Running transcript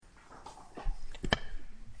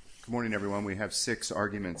Good morning, everyone. We have 6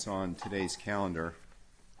 arguments on today's calendar.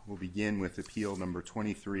 We'll begin with appeal number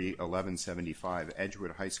 23-1175,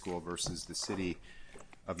 Edgewood High School versus the City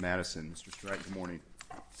of Madison. Mr. Surratt, good morning.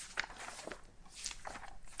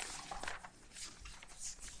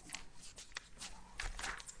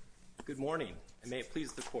 Good morning, and may it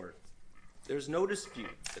please the Court. There's no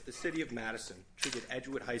dispute that the City of Madison treated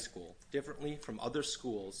Edgewood High School differently from other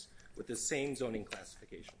schools with the same zoning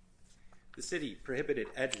classification. The city prohibited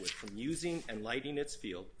Edgewood from using and lighting its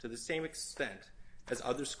field to the same extent as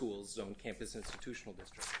other schools' zoned campus institutional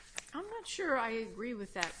districts. I'm not sure I agree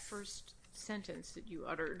with that first sentence that you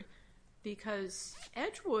uttered, because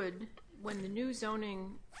Edgewood, when the new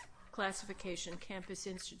zoning classification campus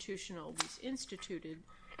institutional was instituted,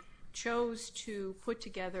 chose to put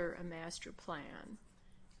together a master plan.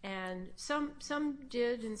 And some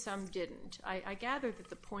did and some didn't. I gather that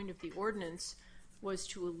the point of the ordinance was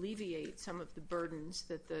to alleviate some of the burdens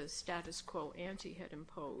that the status quo ante had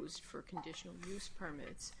imposed for conditional use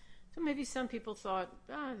permits. So maybe some people thought,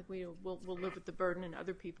 we'll live with the burden, and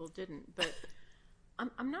other people didn't. But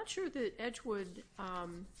I'm not sure that Edgewood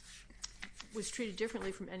was treated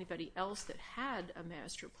differently from anybody else that had a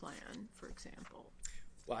master plan, for example.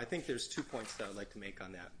 Well, I think there's 2 points that I'd like to make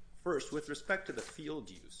on that. First, with respect to the field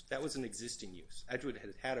use, that was an existing use. Edgewood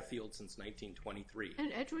had had a field since 1923.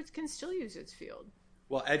 And Edgewood can still use its field.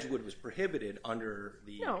 Well, Edgewood was prohibited under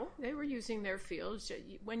the... No, they were using their fields.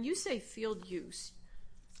 When you say field use,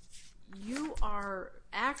 you are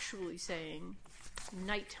actually saying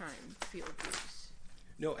nighttime field use.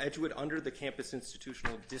 No, Edgewood, under the Campus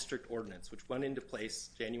Institutional District Ordinance, which went into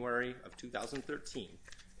place January of 2013,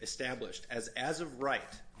 established as of right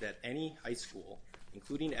that any high school,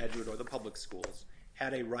 including Edgewood or the public schools,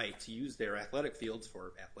 had a right to use their athletic fields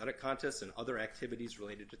for athletic contests and other activities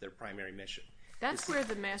related to their primary mission. That's where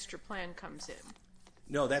the master plan comes in.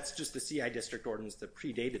 No, that's just the CI district ordinance that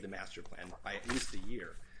predated the master plan by at least a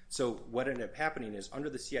year. So what ended up happening is, under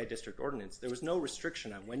the CI district ordinance, there was no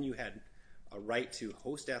restriction on when you had a right to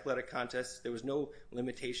host athletic contests. There was no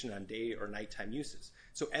limitation on day or nighttime uses.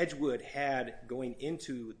 So Edgewood had, going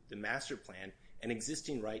into the master plan, an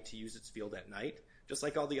existing right to use its field at night, just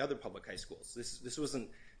like all the other public high schools. This wasn't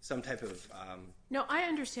some type of... No, I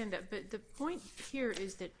understand that, but the point here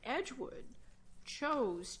is that Edgewood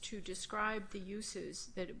chose to describe the uses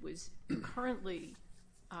that it was currently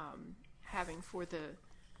having for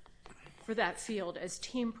that field as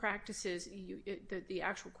team practices. The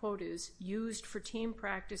actual quote is, used for team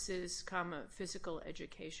practices, physical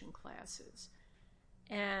education classes.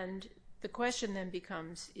 And the question then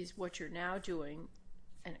becomes, is what you're now doing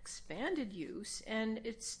an expanded use? And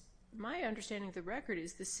it's my understanding of the record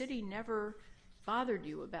is the city never bothered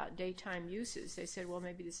you about daytime uses. They said, well,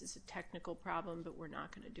 maybe this is a technical problem, but we're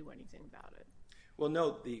not going to do anything about it. Well,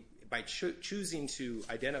 no, by choosing to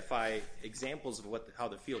identify examples of how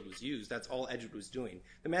the field was used, that's all Edgewood was doing.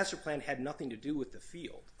 The master plan had nothing to do with the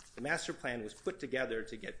field. The master plan was put together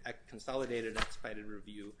to get a consolidated expedited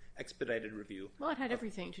review. Well, it had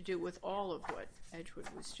everything to do with all of what Edgewood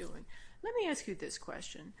was doing. Let me ask you this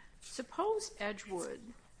question. Suppose Edgewood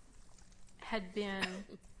had been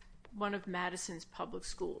one of Madison's public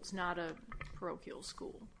schools, not a parochial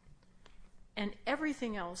school, and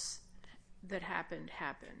everything else that happened.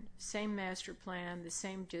 Same master plan, the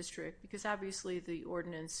same district, because obviously the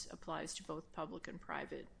ordinance applies to both public and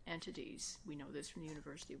private entities. We know this from the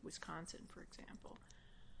University of Wisconsin, for example.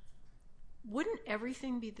 Wouldn't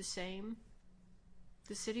everything be the same?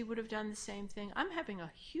 The city would have done the same thing. I'm having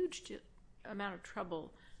a huge amount of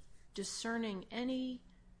trouble discerning any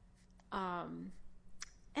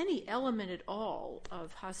element at all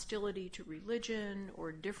of hostility to religion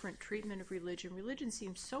or different treatment of religion. Religion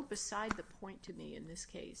seems so beside the point to me in this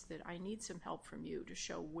case that I need some help from you to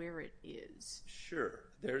show where it is. Sure.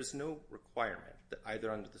 There's no requirement that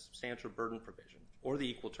either under the substantial burden provision or the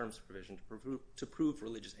equal terms provision to prove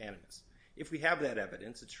religious animus. If we have that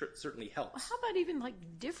evidence, it certainly helps. Well, how about even like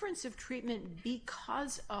difference of treatment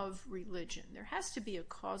because of religion? There has to be a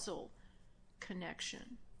causal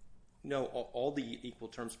connection. No, all the equal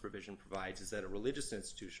terms provision provides is that a religious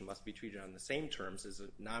institution must be treated on the same terms as a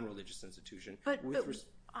non-religious institution.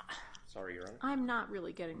 Sorry, Your Honor. I'm not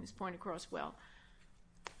really getting this point across well.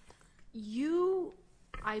 You,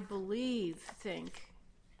 I believe, think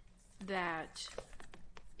that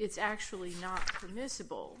it's actually not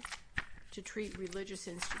permissible to treat religious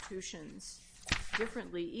institutions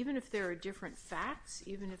differently, even if there are different facts,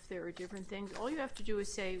 even if there are different things. All you have to do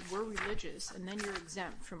is say, we're religious, and then you're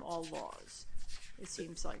exempt from all laws, it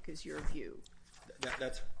seems like, is your view.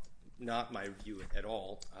 That's not my view at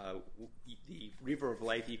all. The River of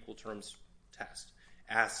Life equal terms test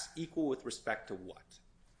asks equal with respect to what?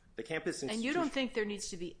 The campus institution... And you don't think there needs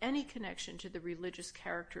to be any connection to the religious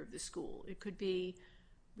character of the school? It could be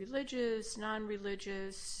religious,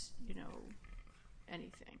 non-religious,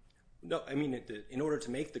 anything. No, I mean, in order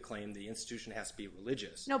to make the claim, the institution has to be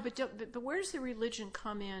religious. No, but where does the religion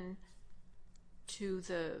come in to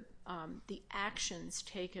the actions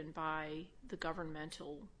taken by the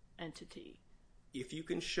governmental entity? If you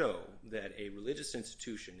can show that a religious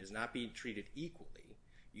institution is not being treated equally,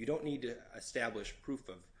 you don't need to establish proof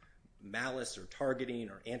of malice or targeting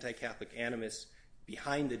or anti-Catholic animus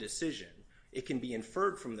behind the decision. It can be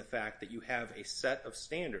inferred from the fact that you have a set of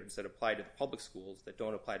standards that apply to the public schools that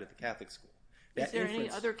don't apply to the Catholic school. Is there any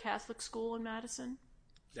other Catholic school in Madison?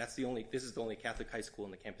 This is the only Catholic high school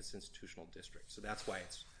in the campus institutional district. So that's why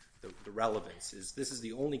it's the relevance is this is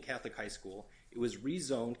the only Catholic high school. It was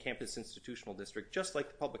rezoned campus institutional district just like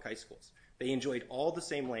the public high schools. They enjoyed all the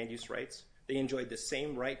same land use rights. They enjoyed the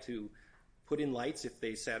same right to put in lights if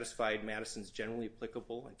they satisfied Madison's generally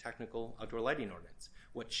applicable and technical outdoor lighting ordinance.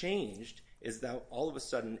 What changed is that all of a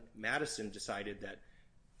sudden Madison decided that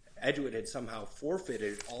Edgewood had somehow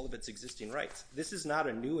forfeited all of its existing rights. This is not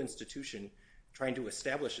a new institution trying to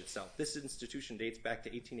establish itself. This institution dates back to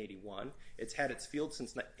 1881. It's had its field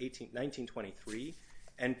since 1923.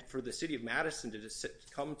 And for the city of Madison to just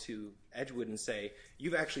come to Edgewood and say,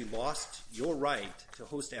 you've actually lost your right to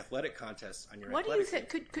host athletic contests on your athletic team. What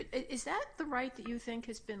do you think? Is that the right that you think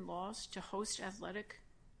has been lost, to host athletic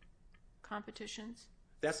competitions?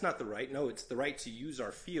 That's not the right. No, it's the right to use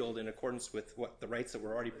our field in accordance with what the rights that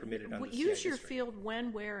were already permitted under the CI Use your district. Field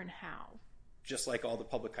when, where, and how? Just like all the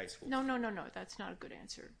public high schools. No. That's not a good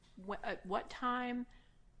answer. At what time?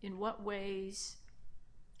 In what ways?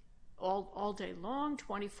 All day long,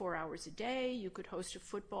 24 hours a day. You could host a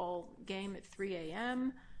football game at 3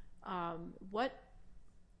 a.m. What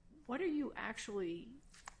are you actually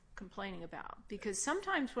complaining about? Because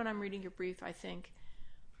sometimes when I'm reading your brief, I think,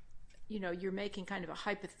 you're making kind of a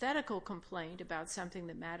hypothetical complaint about something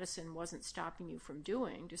that Madison wasn't stopping you from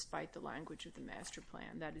doing, despite the language of the master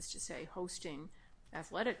plan. That is to say, hosting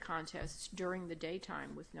athletic contests during the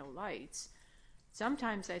daytime with no lights.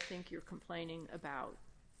 Sometimes I think you're complaining about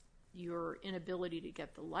your inability to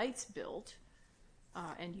get the lights built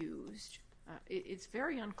and used. It's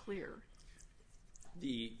very unclear.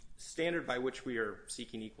 The standard by which we are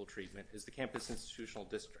seeking equal treatment is the campus institutional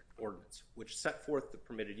district ordinance, which set forth the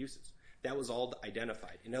permitted uses. That was all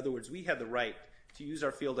identified. In other words, we had the right to use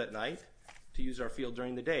our field at night, to use our field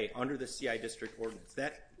during the day under the CI district ordinance.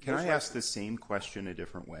 Can I ask the same question a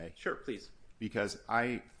different way? Sure, please. Because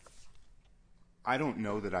I don't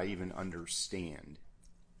know that I even understand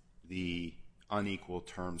the unequal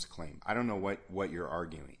terms claim. I don't know what you're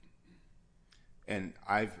arguing. And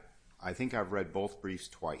I think I've read both briefs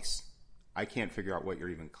twice. I can't figure out what you're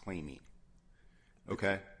even claiming.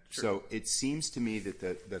 Okay? Sure. So it seems to me that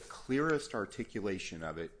the clearest articulation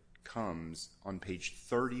of it comes on page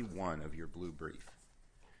 31 of your blue brief.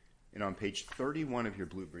 And on page 31 of your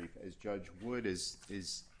blue brief, as Judge Wood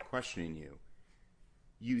is questioning you,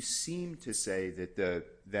 you seem to say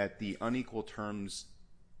that the unequal terms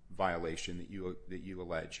violation that you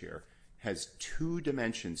allege here has two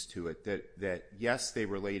dimensions to it that yes, they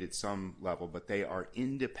relate at some level, but they are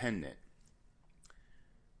independent.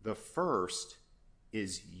 The first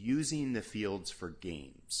is using the fields for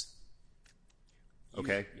games.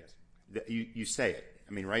 Okay? Yes. You say it.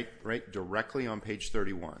 I mean, right directly on page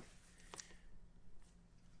 31.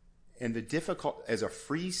 And as a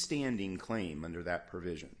freestanding claim under that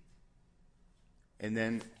provision. And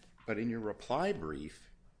then, but in your reply brief,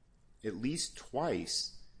 at least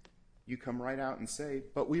twice, you come right out and say,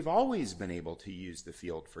 but we've always been able to use the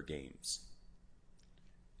field for games.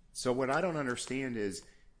 So what I don't understand is,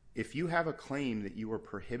 if you have a claim that you were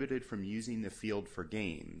prohibited from using the field for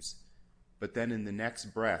games, but then in the next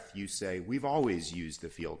breath you say, we've always used the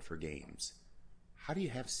field for games, how do you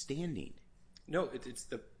have standing? No,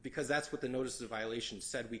 because that's what the notice of violation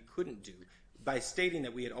said we couldn't do. By stating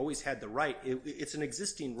that we had always had the right, it's an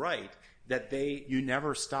existing right that they... You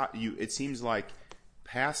never stop. It seems like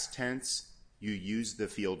past tense, you use the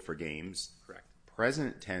field for games. Correct.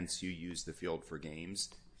 Present tense, you use the field for games.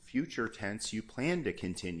 Future tense, you plan to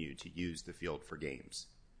continue to use the field for games.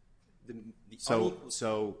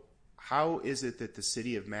 So how is it that the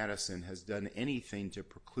city of Madison has done anything to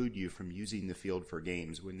preclude you from using the field for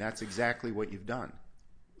games when that's exactly what you've done?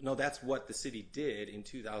 No, that's what the city did in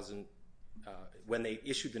 2000 when they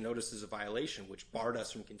issued the notices of violation, which barred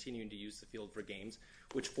us from continuing to use the field for games,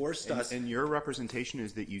 which forced us... And your representation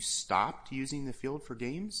is that you stopped using the field for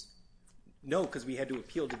games? No, because we had to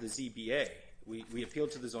appeal to the ZBA. We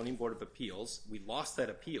appealed to the Zoning Board of Appeals. We lost that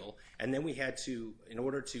appeal, and then we had to, in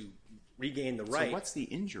order to regain the right. So what's the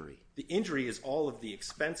injury? The injury is all of the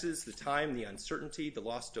expenses, the time, the uncertainty, the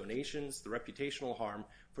lost donations, the reputational harm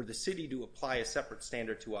for the city to apply a separate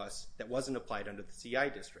standard to us that wasn't applied under the CI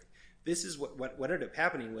district. This is what ended up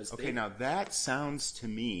happening was Okay, now that sounds to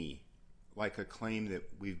me like a claim that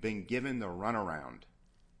we've been given the runaround.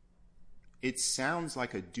 It sounds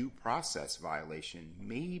like a due process violation.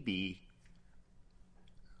 Maybe,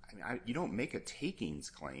 you don't make a takings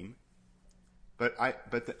claim, but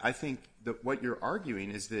I think that what you're arguing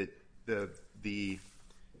is that the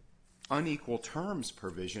unequal terms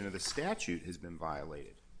provision of the statute has been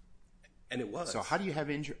violated. And it was. So how do you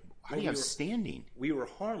have standing? We were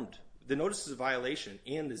harmed. The notices of violation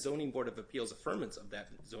and the Zoning Board of Appeals affirmance of that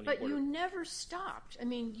zoning board. But you never stopped. I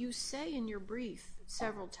mean, you say in your brief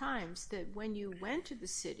several times that when you went to the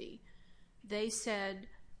city, they said,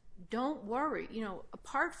 don't worry.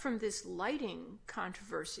 Apart from this lighting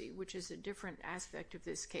controversy, which is a different aspect of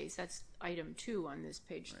this case, that's item 2 on this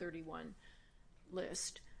page 31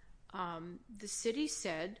 list, the city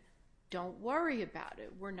said, don't worry about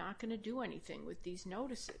it. We're not going to do anything with these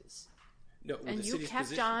notices. No, and you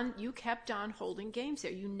kept on holding games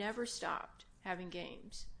there. You never stopped having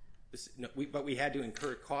games. But we had to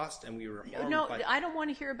incur cost, and we were harmed. No, I don't want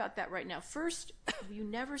to hear about that right now. First, you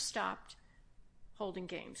never stopped holding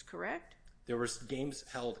games, correct? There were games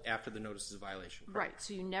held after the notices of violation. Right,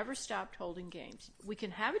 so you never stopped holding games. We can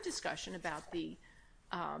have a discussion about the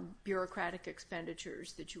bureaucratic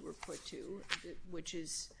expenditures that you were put to, which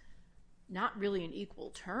is not really an equal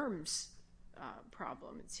terms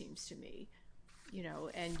problem, it seems to me.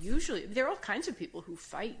 And usually there are all kinds of people who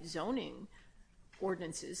fight zoning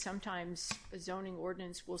ordinances. Sometimes a zoning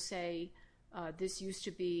ordinance will say this used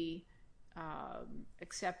to be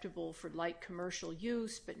acceptable for light commercial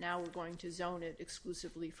use, but now we're going to zone it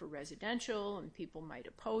exclusively for residential, and people might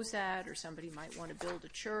oppose that, or somebody might want to build a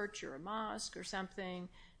church or a mosque or something,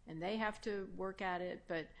 and they have to work at it.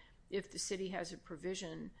 But if the city has a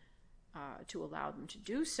provision to allow them to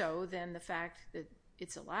do so, then the fact that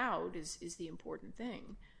it's allowed is the important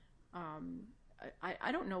thing.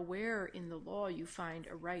 I don't know where in the law you find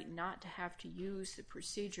a right not to have to use the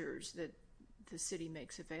procedures that the city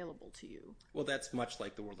makes available to you. Well, that's much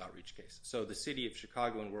like the World Outreach case. So the city of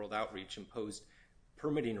Chicago and World Outreach imposed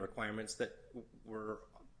permitting requirements that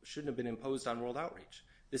shouldn't have been imposed on World Outreach.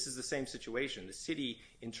 This is the same situation. The city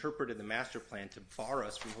interpreted the master plan to bar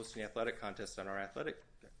us from hosting athletic contests on our athletic.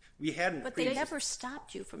 But they never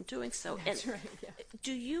stopped you from doing so. That's right, yeah.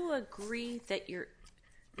 Do you agree that your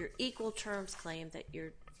equal terms claim that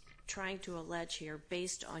you're trying to allege here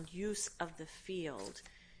based on use of the field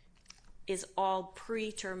is all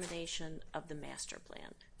pre-termination of the master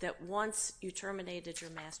plan? That once you terminated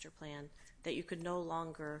your master plan, that you could no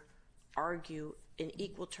longer argue an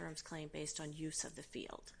equal terms claim based on use of the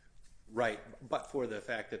field? Right, but for the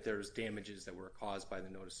fact that there's damages that were caused by the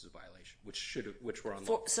notices of violation, which were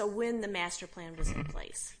unlawful. So when the master plan was in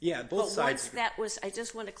place? Yeah, both sides. Once that was, I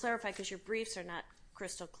just want to clarify because your briefs are not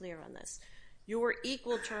crystal clear on this. Your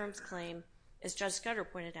equal terms claim, as Judge Scudder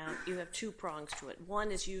pointed out, you have 2 prongs to it.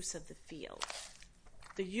 One is use of the field.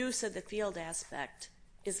 The use of the field aspect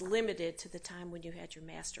is limited to the time when you had your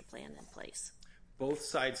master plan in place. Both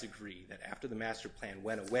sides agree that after the master plan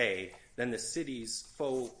went away, then the city's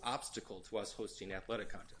faux obstacle to us hosting athletic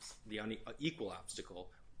contests, the unequal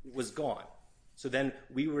obstacle, was gone. So then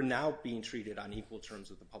we were now being treated on equal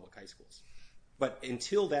terms with the public high schools. But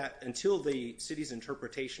until the city's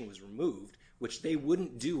interpretation was removed, which they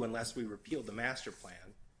wouldn't do unless we repealed the master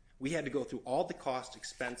plan, we had to go through all the cost,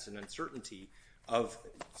 expense, and uncertainty of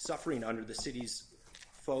suffering under the city's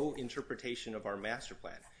faux interpretation of our master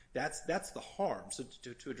plan. That's the harm. So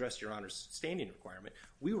to address Your Honor's standing requirement,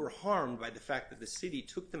 we were harmed by the fact that the city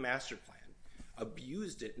took the master plan,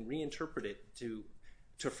 abused it, and reinterpreted it to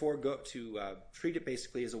treat it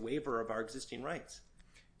basically as a waiver of our existing rights.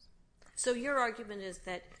 So your argument is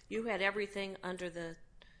that you had everything under the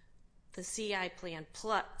CI plan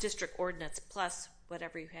plus district ordinance plus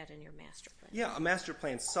whatever you had in your master plan. Yeah, a master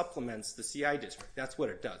plan supplements the CI district. That's what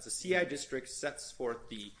it does. The CI district sets forth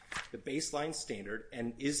the baseline standard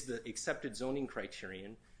and is the accepted zoning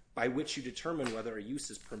criterion by which you determine whether a use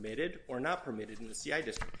is permitted or not permitted in the CI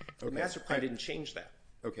district. The master plan didn't change that.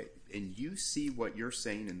 Okay, and you see what you're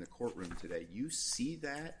saying in the courtroom today. You see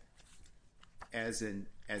that as an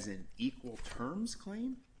equal terms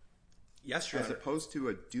claim? Yes, Your Honor.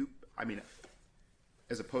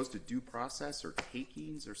 As opposed to due process or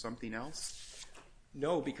takings or something else?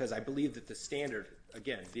 No, because I believe that the standard,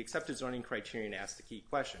 again, the accepted zoning criterion asks the key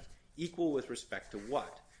question. Equal with respect to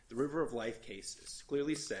what? the River of Life case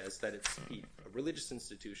clearly says that a religious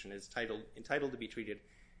institution is entitled to be treated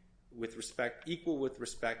equal with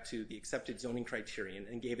respect to the accepted zoning criterion,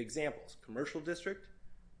 and gave examples: commercial district,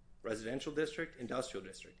 residential district, industrial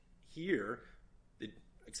district. Here, the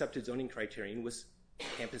accepted zoning criterion was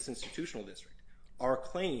campus institutional district. Our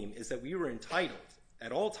claim is that we were entitled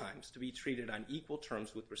at all times to be treated on equal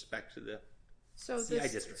terms with respect to the CI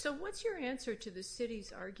district. So what's your answer to the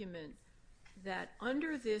city's argument that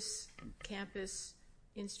under this campus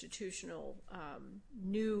institutional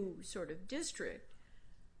new sort of district,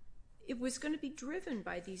 it was going to be driven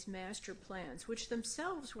by these master plans, which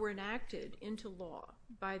themselves were enacted into law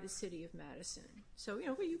by the city of Madison? So,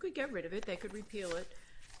 you could get rid of it, they could repeal it,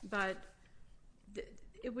 but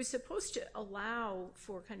it was supposed to allow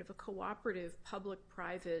for kind of a cooperative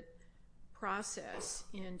public-private process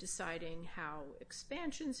in deciding how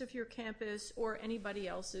expansions of your campus or anybody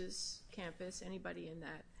else's campus, anybody in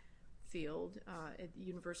that field, at the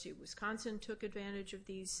University of Wisconsin took advantage of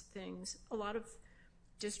these things. A lot of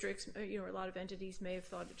districts, a lot of entities may have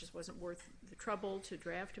thought it just wasn't worth the trouble to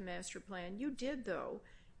draft a master plan. You did, though,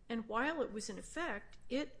 and while it was in effect,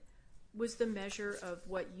 it was the measure of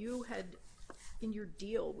what you had, in your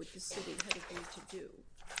deal with the city, had agreed to do.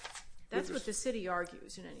 That's what the city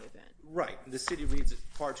argues in any event. Right. The city reads it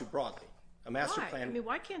far too broadly. A master plan... I mean,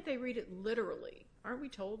 why can't they read it literally? Aren't we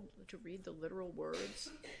told to read the literal words?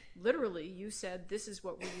 Literally, you said this is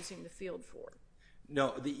what we're using the field for.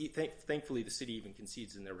 No, thankfully the city even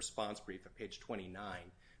concedes in their response brief at page 29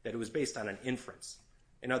 that it was based on an inference.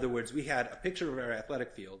 In other words, we had a picture of our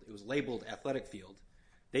athletic field. It was labeled athletic field.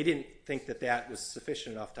 They didn't think that that was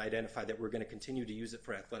sufficient enough to identify that we're going to continue to use it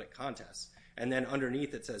for athletic contests. And then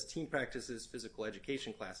underneath it says team practices, physical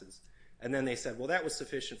education classes. And then they said, well, that was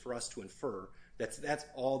sufficient for us to infer that's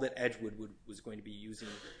all that Edgewood was going to be using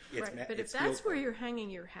its right, but if that's where you're hanging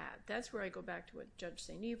your hat, that's where I go back to what Judge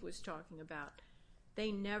St. Eve was talking about.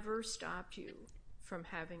 They never stopped you from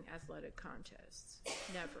having athletic contests.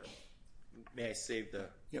 Never. May I save the...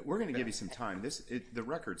 Yeah, we're going to give you some time. The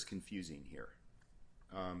record's confusing here.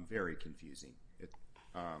 Very confusing.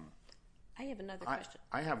 I have another question.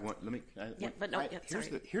 I have one. Let me... sorry.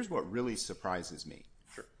 Here's what really surprises me.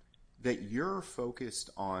 Sure. That you're focused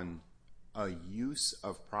on a use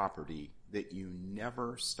of property that you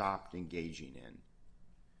never stopped engaging in,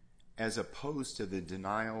 as opposed to the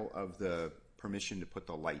denial of the permission to put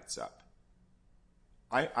the lights up.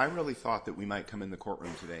 I really thought that we might come in the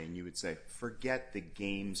courtroom today and you would say, forget the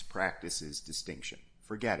games practices distinction.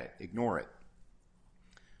 Forget it. Ignore it.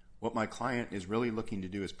 What my client is really looking to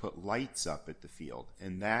do is put lights up at the field,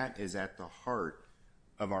 and that is at the heart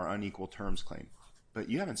of our unequal terms claim. But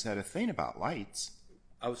you haven't said a thing about lights.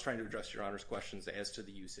 I was trying to address Your Honor's questions as to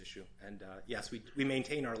the use issue. And yes, we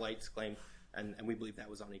maintain our lights claim, and we believe that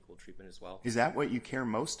was unequal treatment as well. Is that what you care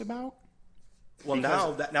most about? Well,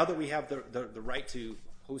 now that we have the right to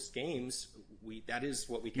host games, that is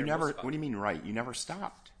what we care most about. What do you mean right? You never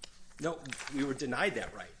stopped. No, we were denied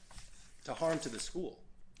that right to harm to the school.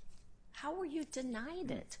 How were you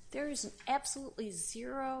denied it? There is absolutely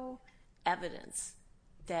zero evidence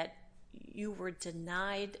that you were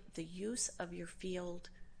denied the use of your field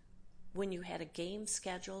when you had a game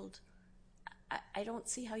scheduled. I don't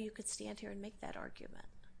see how you could stand here and make that argument.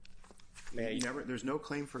 There's no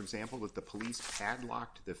claim, for example, that the police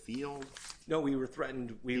padlocked the field? No, we were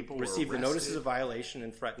threatened. We received the notices of violation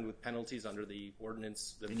and threatened with penalties under the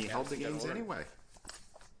ordinance. And you held the games anyway.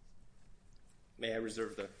 May I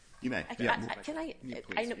reserve the... You may.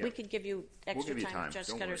 We could give you extra time. Judge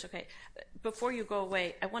Scudder's okay. Before you go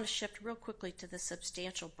away, I want to shift real quickly to the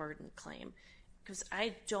substantial burden claim, because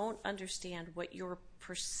I don't understand what you're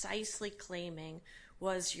precisely claiming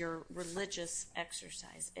was your religious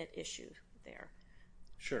exercise at issue there.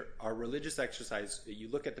 Sure. Our religious exercise, you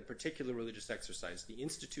look at the particular religious exercise, the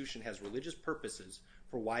institution has religious purposes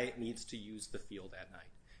for why it needs to use the field at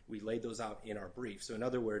night. We laid those out in our brief. So in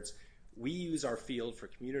other words, we use our field for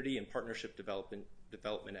community and partnership development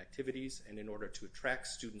activities and in order to attract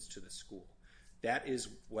students to the school. That is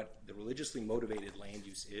what the religiously motivated land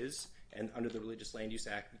use is, and under the Religious Land Use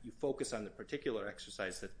Act, you focus on the particular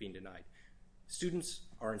exercise that's being denied. Students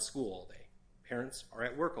are in school all day. Parents are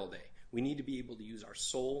at work all day. We need to be able to use our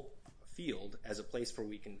sole field as a place where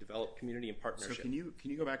we can develop community and partnership. So can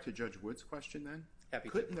you go back to Judge Wood's question then? Happy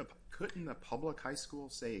to. Couldn't the public high school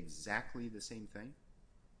say exactly the same thing?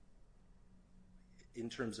 In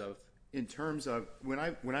terms of when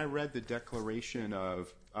I read the declaration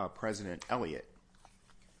of President Elliott,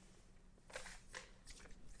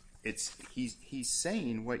 he's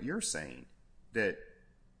saying what you're saying, that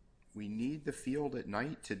we need the field at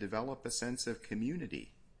night to develop a sense of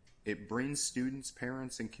community. It brings students,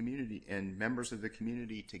 parents, and community and members of the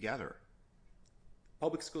community together.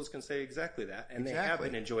 Public schools can say exactly that, and Exactly. they have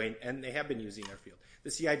been enjoying, and they have been using our field. The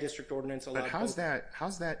CI district ordinance allowed. But how's that?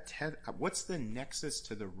 What's the nexus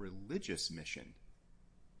to the religious mission?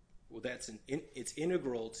 Well, it's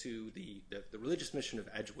integral to the religious mission of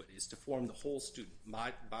Edgewood is to form the whole student,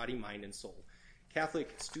 body, mind, and soul.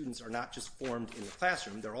 Catholic students are not just formed in the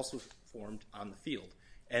classroom; they're also formed on the field.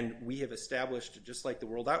 And we have established, just like the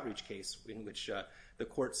World Outreach case, in which the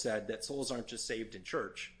court said that souls aren't just saved in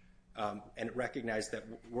church, and it recognized that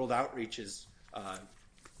World Outreach's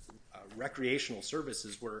recreational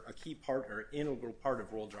services were a key part or integral part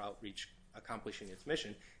of World Outreach accomplishing its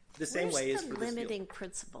mission. The same way is for this Where's the field. limiting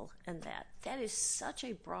principle in that? That is such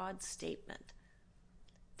a broad statement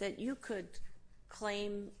that you could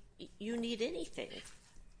claim you need anything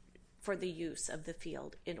for the use of the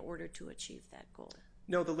field in order to achieve that goal.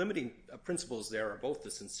 No, the limiting principles there are both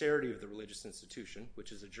the sincerity of the religious institution,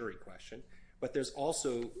 which is a jury question, but there's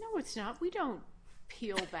also... No, it's not. We don't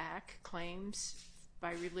peel back claims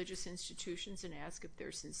by religious institutions and ask if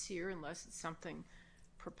they're sincere unless it's something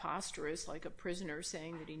preposterous, like a prisoner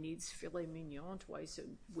saying that he needs filet mignon twice a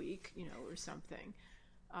week, or something.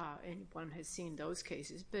 And one has seen those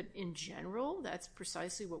cases. But in general, that's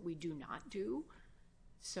precisely what we do not do.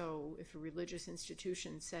 So if a religious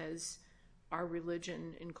institution says our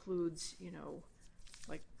religion includes,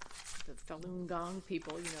 like the Falun Gong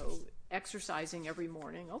people, exercising every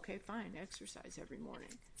morning, okay, fine, exercise every morning.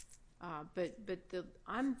 But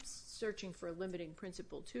I'm searching for a limiting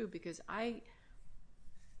principle too, because I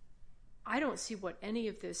don't see what any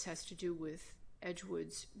of this has to do with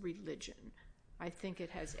Edgewood's religion. I think it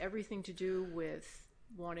has everything to do with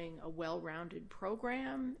wanting a well-rounded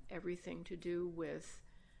program, everything to do with,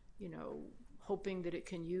 hoping that it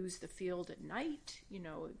can use the field at night,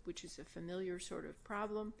 which is a familiar sort of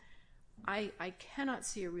problem. I cannot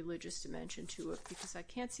see a religious dimension to it because I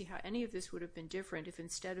can't see how any of this would have been different if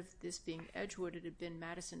instead of this being Edgewood, it had been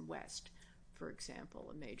Madison West, for example,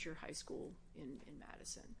 a major high school in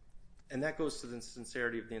Madison. And that goes to the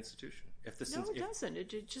sincerity of the institution. No, it doesn't.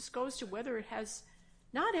 It just goes to whether it has...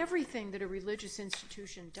 Not everything that a religious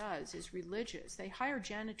institution does is religious. They hire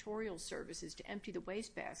janitorial services to empty the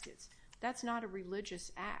wastebaskets. That's not a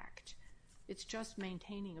religious act. It's just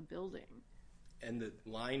maintaining a building. And the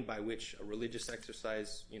line by which a religious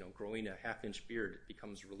exercise, growing a half-inch beard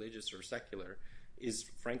becomes religious or secular is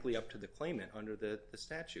frankly up to the claimant under the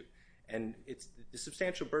statute. And the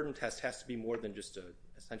substantial burden test has to be more than just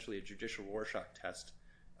essentially a judicial Rorschach test.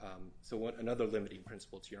 So another limiting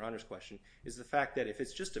principle to Your Honor's question is the fact that if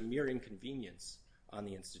it's just a mere inconvenience on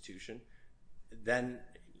the institution, then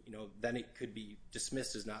it could be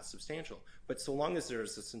dismissed as not substantial. But so long as there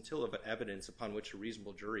is a scintilla of evidence upon which a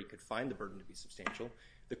reasonable jury could find the burden to be substantial,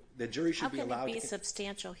 the jury should be allowed to... How can it be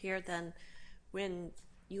substantial here then when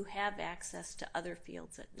you have access to other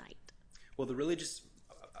fields at night? Well, the religious,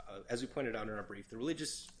 as we pointed out in our brief, the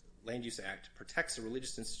Religious Land Use Act protects a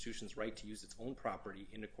religious institution's right to use its own property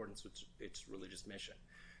in accordance with its religious mission.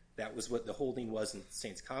 That was what the holding was in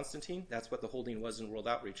St. Constantine. That's what the holding was in the World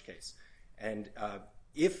Outreach case. And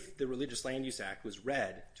if the Religious Land Use Act was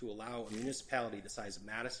read to allow a municipality the size of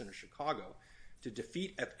Madison or Chicago to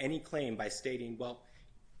defeat any claim by stating, well,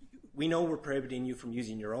 we know we're prohibiting you from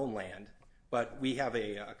using your own land, but we have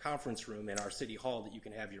a conference room in our city hall that you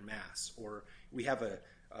can have your mass, or we have a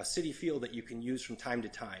city field that you can use from time to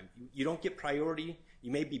time. You don't get priority.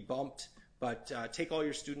 You may be bumped, but take all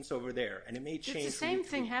your students over there, and it may change. It's the same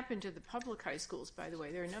thing happened to the public high schools, by the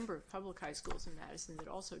way. There are a number of public high schools in Madison that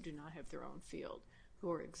also do not have their own field, who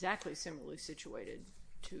are exactly similarly situated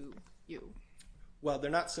to you. Well, they're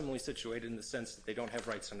not similarly situated in the sense that they don't have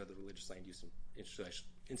rights under the Religious Land Use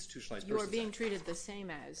Institutionalized Persons You are being Act. treated the same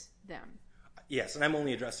as them. Yes, and I'm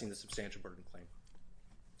only addressing the substantial burden claim.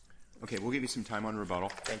 Okay, we'll give you some time on rebuttal.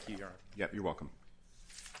 Thank you, Your Honor. Yep, you're welcome.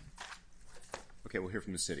 Okay, we'll hear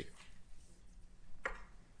from the city.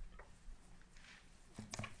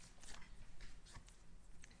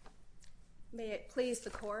 May it please the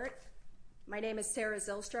court. My name is Sarah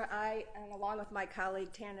Zylstra. I, and along with my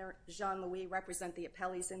colleague Tanner Jean-Louis, represent the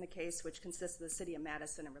appellees in the case, which consists of the city of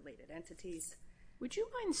Madison and related entities. Would you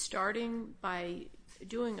mind starting by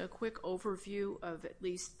doing a quick overview of at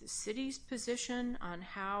least the city's position on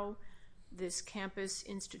how this campus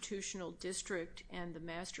institutional district and the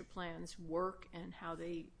master plans work and how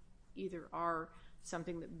they either are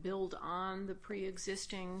something that build on the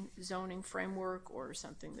pre-existing zoning framework or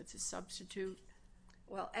something that's a substitute?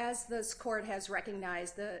 Well, as this court has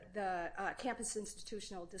recognized, the campus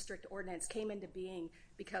institutional district ordinance came into being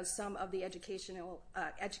because some of the education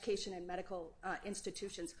and medical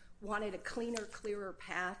institutions wanted a cleaner, clearer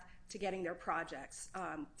path to getting their projects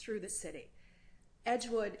through the city.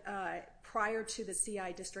 Edgewood, prior to the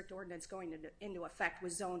CI district ordinance going into effect,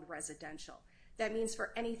 was zoned residential. That means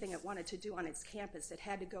for anything it wanted to do on its campus, it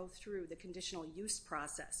had to go through the conditional use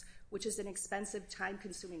process, which is an expensive,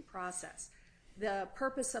 time-consuming process. The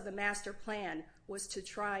purpose of the master plan was to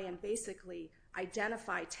try and basically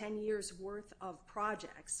identify 10 years worth of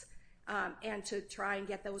projects and to try and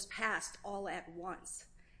get those passed all at once.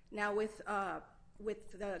 Now with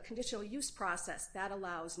the conditional use process, that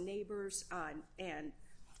allows neighbors and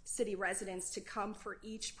city residents to come for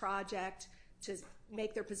each project to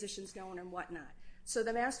make their positions known and whatnot. So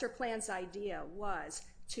the master plan's idea was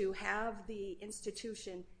to have the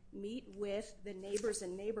institution meet with the neighbors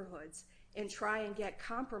and neighborhoods and try and get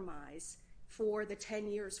compromise for the 10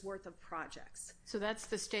 years worth of projects. So that's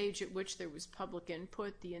the stage at which there was public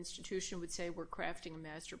input. The institution would say, we're crafting a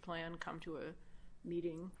master plan, come to a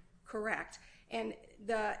meeting. Correct. And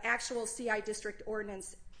the actual CI district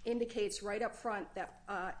ordinance indicates right up front that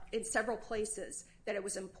in several places that it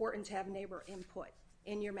was important to have neighbor input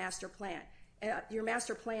in your master plan. Your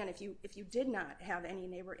master plan, if you did not have any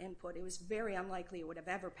neighbor input, it was very unlikely it would have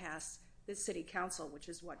ever passed the city council, which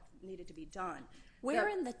is what needed to be done. Where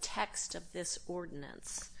in the text of this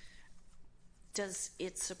ordinance does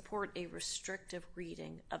it support a restrictive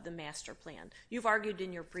reading of the master plan? You've argued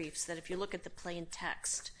in your briefs that if you look at the plain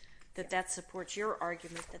text, that supports your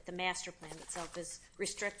argument that the master plan itself is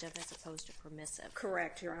restrictive as opposed to permissive.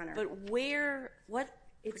 Correct, Your Honor. But what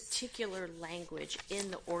particular language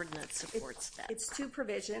in the ordinance supports that? It's two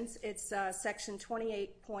provisions. It's section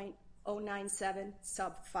 28.097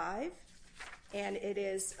 sub 5, and it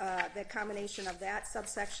is the combination of that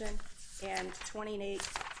subsection and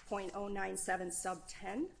 28.097 sub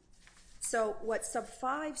 10. So what sub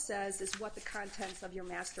 5 says is what the contents of your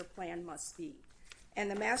master plan must be. And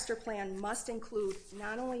the master plan must include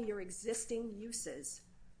not only your existing uses,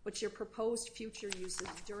 but your proposed future uses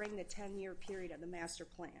during the 10-year period of the master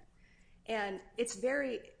plan. And it's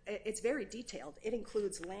very detailed. It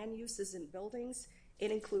includes land uses and buildings.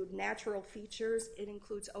 It includes natural features. It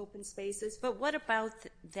includes open spaces. But what about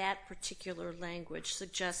that particular language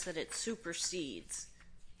suggests that it supersedes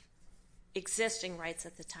existing rights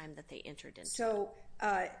at the time that they entered into?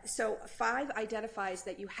 So 5 identifies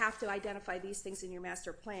that you have to identify these things in your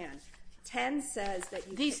master plan. 10 says that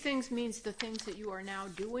you... These things means the things that you are now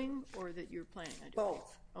doing or that you're planning on doing?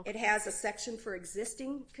 Both. Okay. It has a section for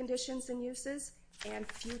existing conditions and uses and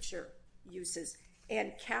future uses.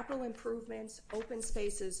 And capital improvements, open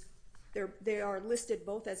spaces, they are listed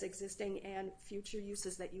both as existing and future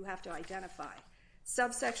uses that you have to identify.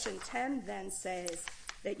 Subsection 10 then says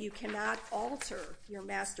that you cannot alter your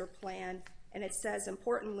master plan, and it says,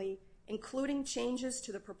 importantly, including changes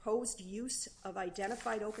to the proposed use of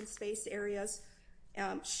identified open space areas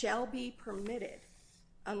shall be permitted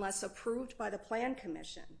unless approved by the Plan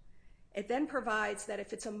Commission. It then provides that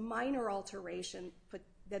if it's a minor alteration,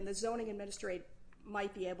 then the zoning administrator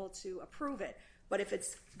might be able to approve it. But if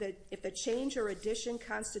the change or addition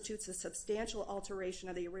constitutes a substantial alteration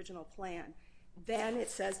of the original plan, then it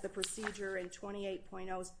says the procedure in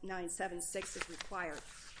 28.0976 is required.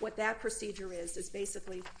 What that procedure is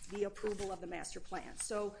basically the approval of the master plan.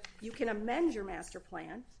 So you can amend your master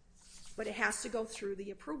plan, but it has to go through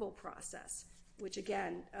the approval process, which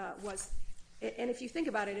again was, and if you think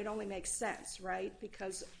about it, it only makes sense, right?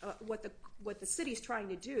 Because what the city's trying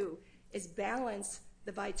to do is balance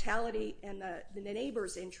the vitality and the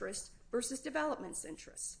neighbor's interest versus development's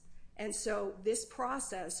interests. And so this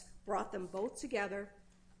process brought them both together,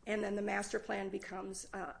 and then the master plan becomes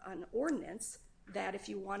an ordinance that if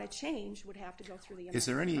you want to change would have to go through the amendment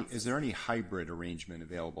process. Is there any hybrid arrangement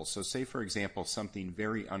available? So say, for example, something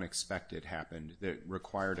very unexpected happened that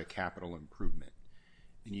required a capital improvement.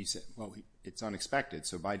 And you said, well, it's unexpected,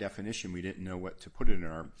 so by definition we didn't know what to put in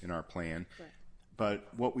our plan. Correct. But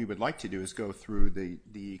what we would like to do is go through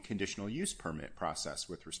the conditional use permit process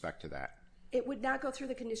with respect to that. It would not go through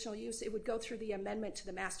the conditional use. It would go through the amendment to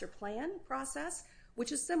the master plan process,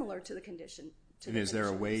 which is similar to the condition. And is there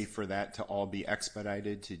a way for that to all be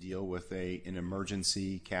expedited to deal with an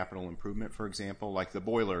emergency capital improvement, for example? Like the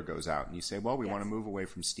boiler goes out and you say, well, we want to move away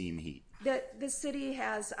from steam heat. The city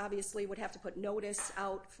obviously would have to put notice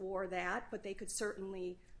out for that, but they could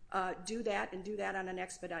certainly do that and do that on an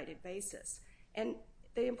expedited basis. And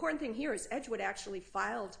the important thing here is Edgewood actually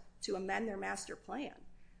filed to amend their master plan.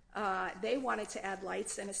 They wanted to add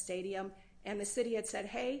lights and a stadium, and the city had said,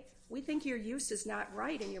 hey, we think your use is not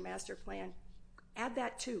right in your master plan. Add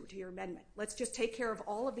that too to your amendment. Let's just take care of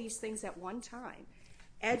all of these things at one time.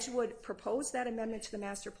 Edgewood proposed that amendment to the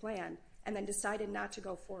master plan. and then decided not to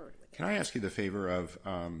go forward with it. Can I ask you the favor of,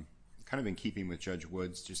 kind of in keeping with Judge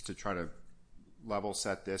Woods, just to try to level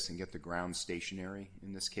set this and get the ground stationary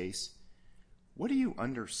in this case? What do you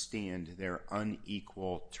understand their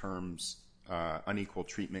unequal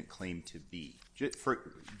treatment claim to be?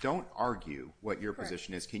 Don't argue what your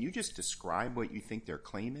position is. Can you just describe what you think their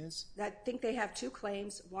claim is? I think they have two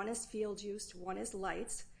claims. One is field use, one is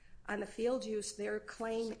lights. On the field use, their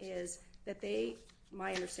claim is that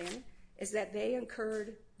my understanding, is that they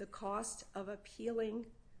incurred the cost of appealing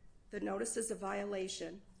the notices of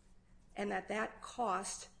violation, and that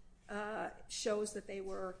cost shows that they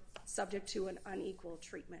were subject to an unequal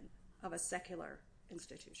treatment of a secular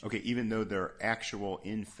institution. Okay, even though their actual,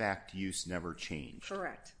 in fact, use never changed.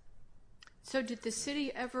 Correct. So did the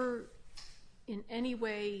city ever in any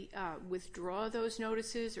way withdraw those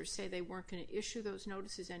notices or say they weren't going to issue those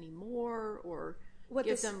notices anymore, or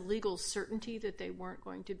give them legal certainty that they weren't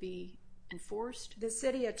going to be enforced? The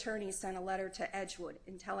city attorney sent a letter to Edgewood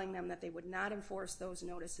in telling them that they would not enforce those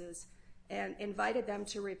notices and invited them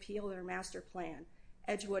to repeal their master plan.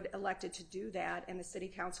 Edgewood elected to do that, and the city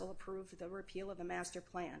council approved the repeal of the master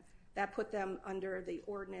plan. That put them under the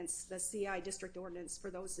ordinance, the CI district ordinance, for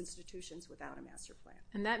those institutions without a master plan.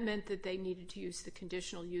 And that meant that they needed to use the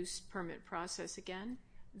conditional use permit process again?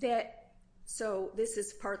 So this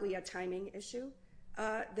is partly a timing issue.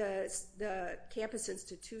 The campus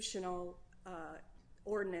institutional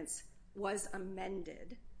ordinance was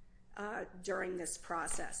amended during this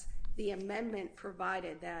process. The amendment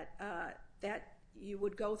provided that you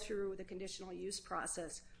would go through the conditional use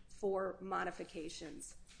process for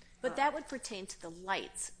modifications. But that would pertain to the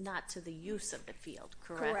lights, not to the use of the field,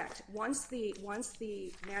 correct? Correct. Once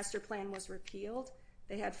the master plan was repealed,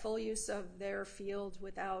 they had full use of their field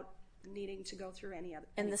without needing to go through any other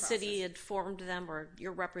And the process. city informed them, or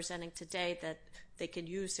you're representing today, that they could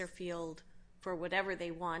use their field for whatever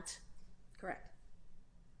they want? Correct.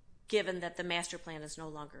 Given that the master plan is no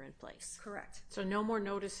longer in place? Correct. So no more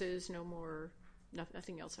notices,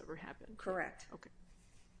 nothing else ever happened? Correct. Okay.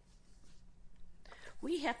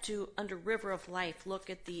 We have to, under River of Life, look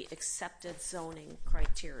at the accepted zoning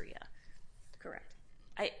criteria. Correct.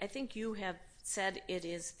 I think you have said it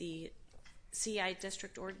is the CI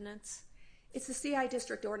district ordinance? It's the CI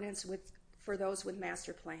district ordinance for those with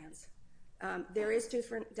master plans. There is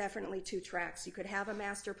definitely two tracks. You could have a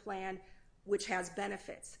master plan which has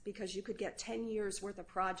benefits, because you could get 10 years worth of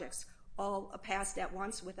projects all passed at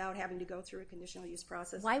once without having to go through a conditional use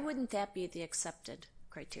process. Why wouldn't that be the accepted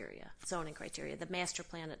criteria, zoning criteria, the master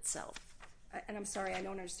plan itself? And I'm sorry, I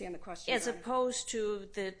don't understand the question. As opposed to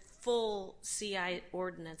the full CI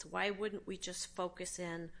ordinance, why wouldn't we just focus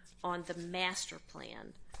in on the master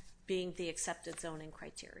plan being the accepted zoning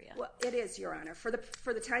criteria? Well, it is, Your Honor. For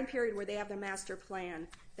the time period where they have the master plan,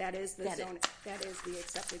 that is the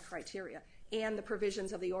accepted criteria, and the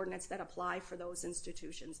provisions of the ordinance that apply for those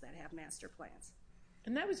institutions that have master plans.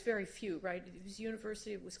 And that was very few, right? It was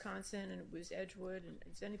University of Wisconsin, and it was Edgewood, and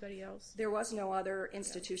is anybody else? There was no other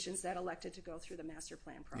institutions that elected to go through the master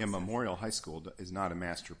plan process. Yeah, Memorial High School is not a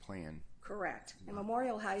master plan. Correct. And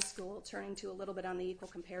Memorial High School, turning to a little bit on the equal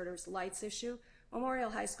comparators lights issue, Memorial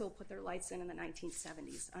High School put their lights in the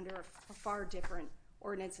 1970s under a far different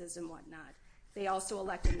ordinances and whatnot. They also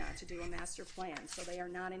elected not to do a master plan, so they are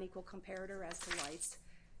not an equal comparator as to lights.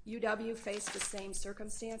 UW faced the same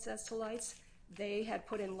circumstance as to lights. They had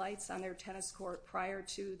put in lights on their tennis court prior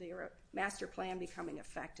to their master plan becoming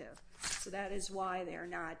effective. So that is why they are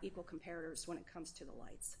not equal comparators when it comes to the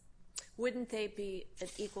lights. Wouldn't they be an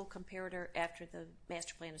equal comparator after the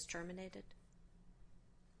master plan is terminated?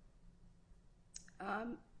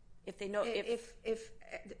 If they know,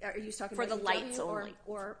 are you talking for about the lights UW only,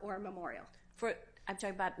 or Memorial? I'm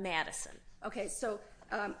talking about Madison. Okay, so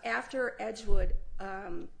after Edgewood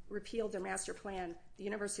repealed their master plan, the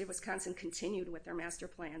University of Wisconsin continued with their master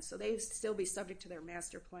plan, so they'd still be subject to their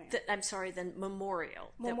master plan. I'm sorry, then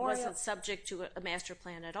Memorial. That wasn't subject to a master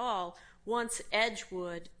plan at all. Once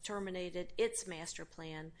Edgewood terminated its master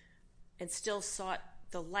plan and still sought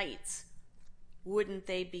the lights, wouldn't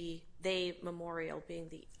Memorial being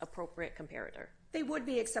the appropriate comparator? They would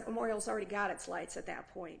be, except Memorial's already got its lights at that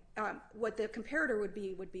point. What the comparator would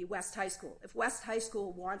be West High School. If West High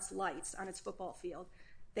School wants lights on its football field,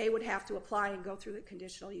 they would have to apply and go through the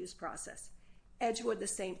conditional use process. Edgewood, the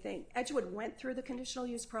same thing. Edgewood went through the conditional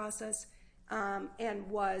use process and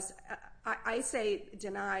was, I say,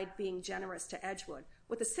 denied being generous to Edgewood.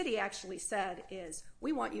 What the city actually said is,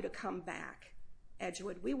 we want you to come back,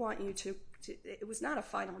 Edgewood. We want you to it was not a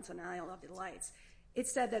final denial of the lights. It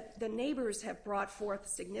said that the neighbors have brought forth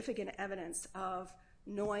significant evidence of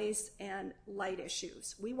noise and light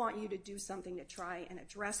issues. We want you to do something to try and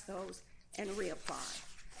address those and reapply.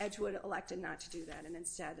 Edgewood elected not to do that and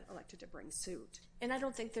instead elected to bring suit. And I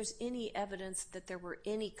don't think there's any evidence that there were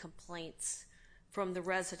any complaints from the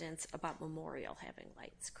residents about Memorial having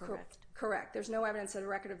lights, correct? Correct. There's no evidence of the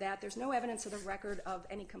record of that. There's no evidence of the record of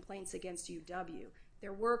any complaints against UW.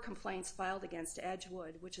 There were complaints filed against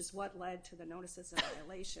Edgewood, which is what led to the notices of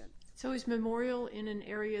violation. So is Memorial in an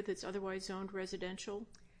area that's otherwise zoned residential?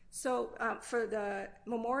 So for the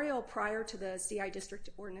Memorial prior to the CI district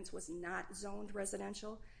ordinance was not zoned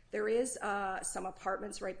residential. There is some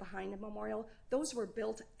apartments right behind the Memorial. Those were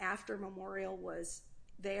built after Memorial was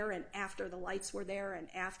there and after the lights were there and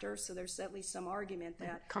after, so there's at least some argument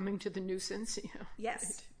that... Coming to the nuisance? Yeah.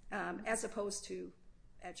 Yes, as opposed to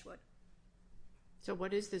Edgewood. So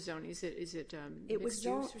what is the zoning? Is it mixed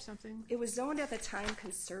use or something? It was zoned at the time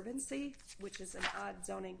Conservancy, which is an odd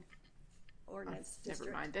zoning ordinance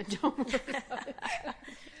district. Never mind then, don't worry about it.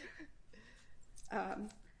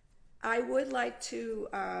 I would like to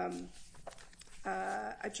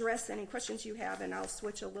address any questions you have, and I'll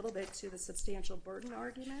switch a little bit to the substantial burden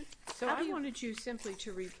argument. So I wanted you simply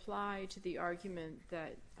to reply to the argument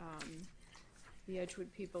that the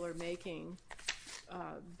Edgewood people are making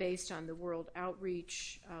based on the World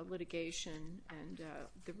Outreach litigation and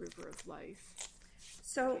the River of Life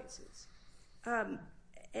cases.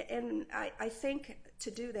 And I think to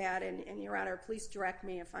do that, and Your Honor, please direct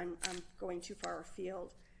me if I'm going too far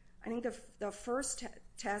afield, I think the first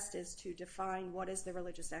test is to define what is the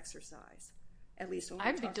religious exercise, at least when we're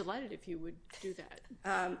I'd be delighted if you would do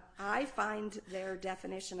that. I find their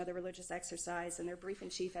definition of the religious exercise in their brief in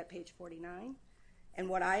chief at page 49. And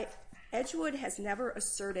Edgewood has never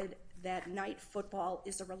asserted that night football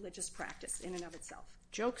is a religious practice in and of itself.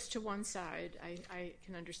 Jokes to one side, I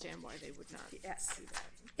can understand why they would not do that.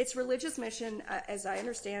 Its religious mission, as I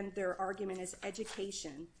understand their argument, is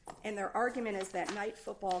education, and their argument is that night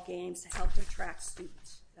football games help to attract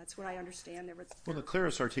students. That's what I understand. Well, the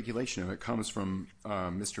clearest articulation of it comes from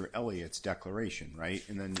Mr. Elliott's declaration, right?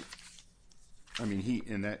 And then, I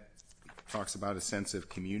mean, that talks about a sense of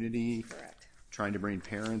community. Correct. Trying to bring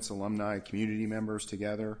parents, alumni, community members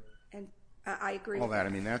together. And I agree all with that. I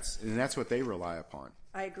mean, that's what they rely upon.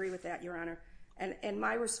 I agree with that, Your Honor. And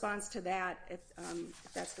my response to that, if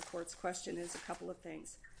that's the court's question, is a couple of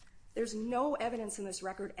things. There's no evidence in this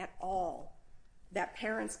record at all that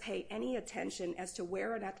parents pay any attention as to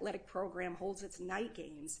where an athletic program holds its night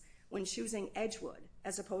games when choosing Edgewood,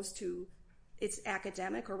 as opposed to its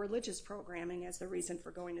academic or religious programming as the reason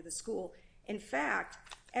for going to the school. In fact,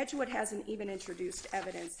 Edgewood hasn't even introduced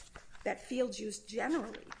evidence that field use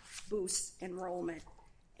generally boosts enrollment.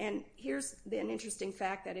 And here's an interesting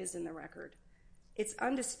fact that is in the record. It's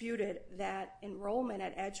undisputed that enrollment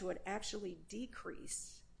at Edgewood actually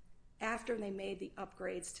decreased after they made the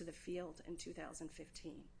upgrades to the field in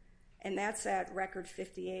 2015. And that's at record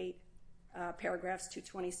 58, paragraphs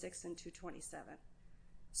 226 and 227.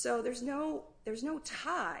 So there's no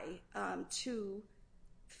tie to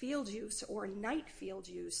field use or night field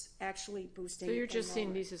use actually boosting So you're just seeing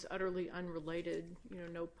enrollment. these as utterly unrelated,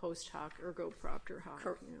 no post hoc, ergo propter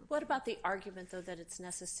hoc. What about the argument, though, that it's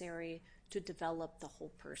necessary to develop the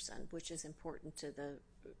whole person, which is important to the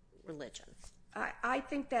religion? I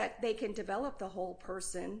think that they can develop the whole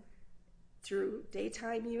person through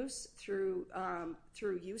daytime use, through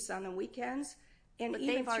use on the weekends, and but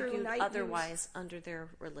even they've through argued night otherwise under their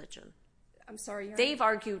religion. I'm sorry, Your Honor? They've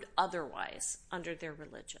argued otherwise under their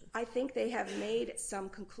religion. I think they have made some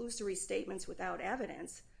conclusory statements without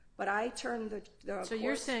evidence, but I turn the So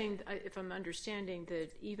you're saying, if I'm understanding,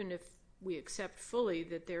 that even if we accept fully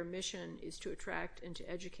that their mission is to attract and to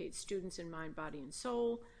educate students in mind, body, and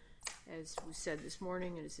soul, as was said this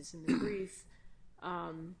morning and as is in the brief,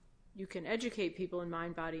 you can educate people in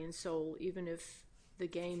mind, body, and soul even if the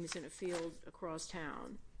game is in a field across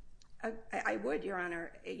town. I would, Your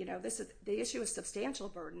Honor. The issue is substantial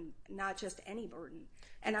burden, not just any burden.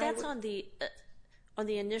 And that's on the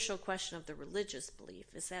initial question of the religious belief.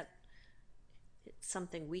 Is that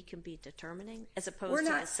something we can be determining, as opposed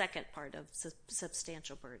to the second part of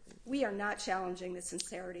substantial burden? We are not challenging the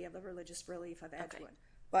sincerity of the religious belief of Edgewood. Okay.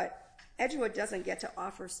 But Edgewood doesn't get to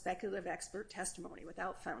offer speculative expert testimony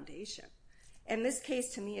without foundation. And this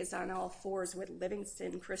case, to me, is on all fours with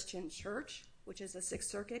Livingston Christian Church, which is a Sixth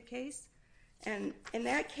Circuit case. And in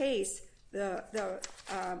that case, the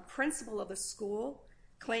principal of the school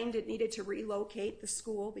claimed it needed to relocate the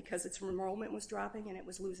school because its enrollment was dropping and it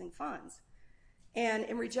was losing funds. And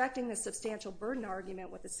in rejecting the substantial burden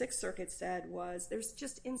argument, what the Sixth Circuit said was there's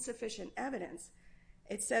just insufficient evidence.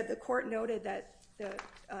 It said the court noted that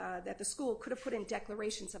that the school could have put in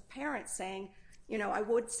declarations of parents saying, I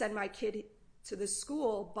would send my kid to the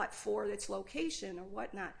school, but for its location or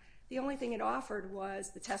whatnot. The only thing it offered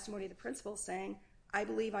was the testimony of the principal saying, I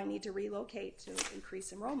believe I need to relocate to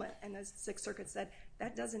increase enrollment. And the Sixth Circuit said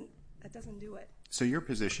that doesn't do it. So your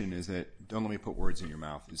position is that, don't let me put words in your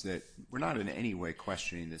mouth, is that we're not in any way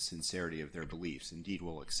questioning the sincerity of their beliefs. Indeed,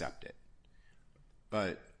 we'll accept it.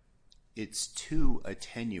 But it's too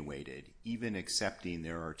attenuated, even accepting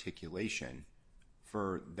their articulation,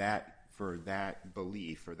 for that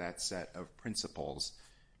belief or that set of principles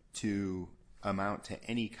to amount to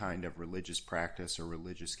any kind of religious practice or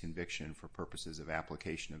religious conviction for purposes of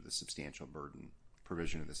application of the substantial burden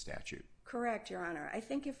provision of the statute. Correct, Your Honor. I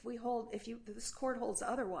think if this court holds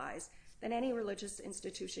otherwise, then any religious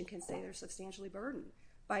institution can say they're substantially burdened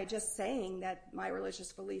by just saying that my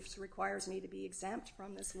religious beliefs requires me to be exempt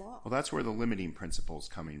from this law. Well, that's where the limiting principle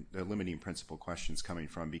question's coming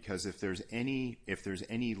from, because if there's any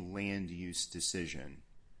land use decision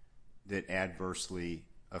that adversely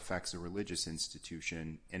affects a religious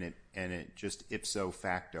institution and it just ipso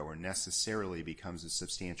facto or necessarily becomes a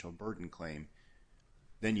substantial burden claim,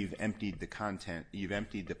 then you've emptied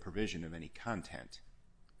the provision of any content.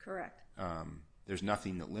 Correct. There's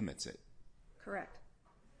nothing that limits it. Correct.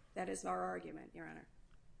 That is our argument, Your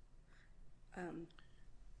Honor.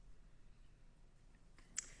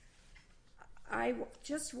 I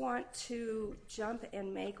just want to jump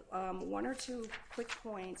and make one or two quick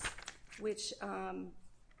points, which,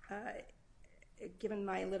 given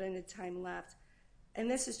my limited time left,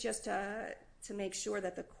 and this is just to make sure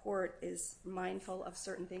that the court is mindful of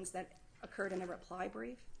certain things that occurred in the reply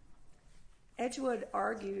brief. Edgewood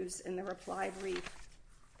argues in the reply brief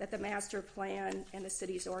that the master plan and the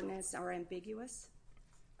city's ordinance are ambiguous.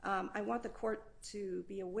 I want the court to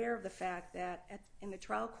be aware of the fact that in the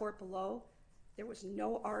trial court below, there was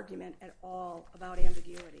no argument at all about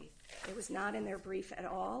ambiguity. It was not in their brief at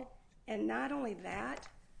all. And not only that,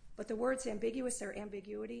 but the words ambiguous or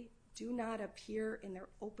ambiguity do not appear in their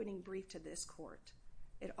opening brief to this court.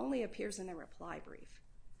 It only appears in the reply brief.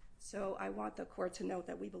 So I want the court to note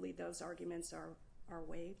that we believe those arguments are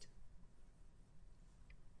waived.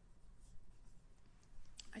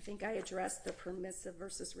 I think I addressed the permissive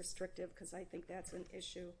versus restrictive because I think that's an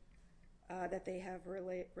issue that they have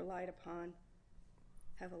relied upon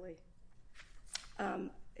heavily.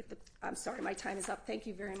 I'm sorry, my time is up. Thank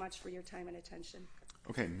you very much for your time and attention.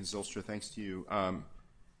 Okay, Ms. Zylstra, thanks to you.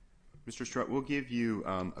 Mr. Strutt, we'll give you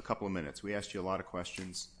a couple of minutes. We asked you a lot of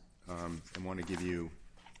questions and want to give you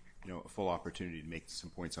a full opportunity to make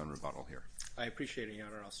some points on rebuttal here. I appreciate it, Your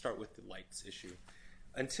Honor. I'll start with the lights issue.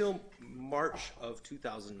 Until March of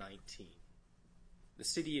 2019, the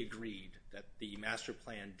city agreed that the master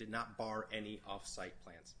plan did not bar any off-site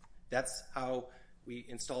plans. That's how we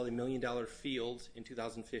installed a $1 million field in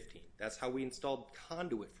 2015. That's how we installed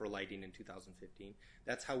conduit for lighting in 2015.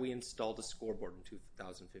 That's how we installed a scoreboard in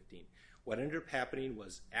 2015. What ended up happening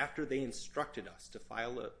was after they instructed us to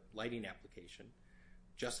file a lighting application,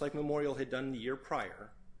 just like Memorial had done the year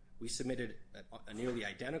prior, we submitted a nearly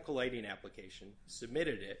identical lighting application,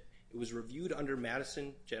 submitted it. It was reviewed under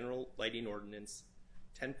Madison General Lighting Ordinance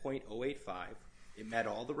 10.085. It met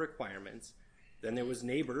all the requirements. Then there was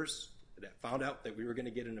neighbors that found out that we were going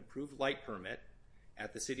to get an approved light permit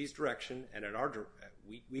at the city's direction, and at our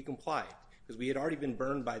we complied because we had already been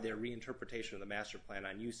burned by their reinterpretation of the master plan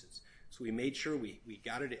on uses. So we made sure we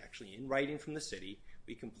got it actually in writing from the city.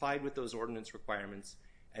 We complied with those ordinance requirements,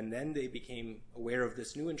 and then they became aware of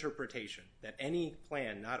this new interpretation that any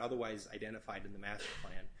plan not otherwise identified in the master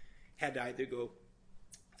plan had to either go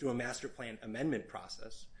through a master plan amendment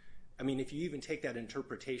process. I mean, if you even take that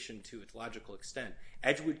interpretation to its logical extent,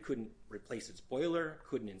 Edgewood couldn't replace its boiler,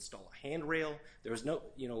 couldn't install a handrail. There was no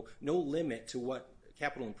limit to what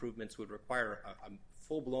capital improvements would require a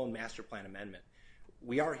full-blown master plan amendment.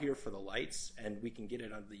 We are here for the lights, and we can get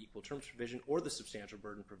it under the equal terms provision or the substantial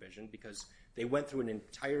burden provision because they went through an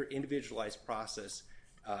entire individualized process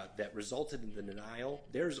that resulted in the denial.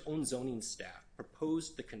 Their own zoning staff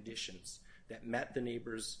proposed the conditions that met the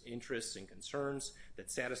neighbors' interests and concerns, that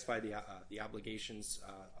satisfied the obligations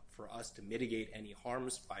for us to mitigate any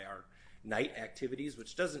harms by our night activities,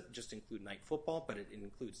 which doesn't just include night football, but it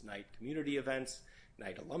includes night community events,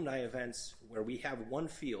 night alumni events, where we have one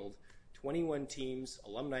field, 21 teams,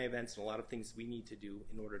 alumni events, and a lot of things we need to do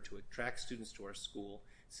in order to attract students to our school,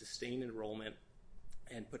 sustain enrollment,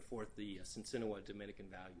 and put forth the Cincinnati Dominican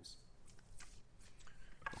values.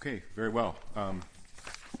 Okay, very well.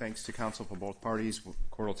 Thanks to counsel for both parties. The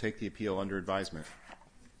court will take the appeal under advisement.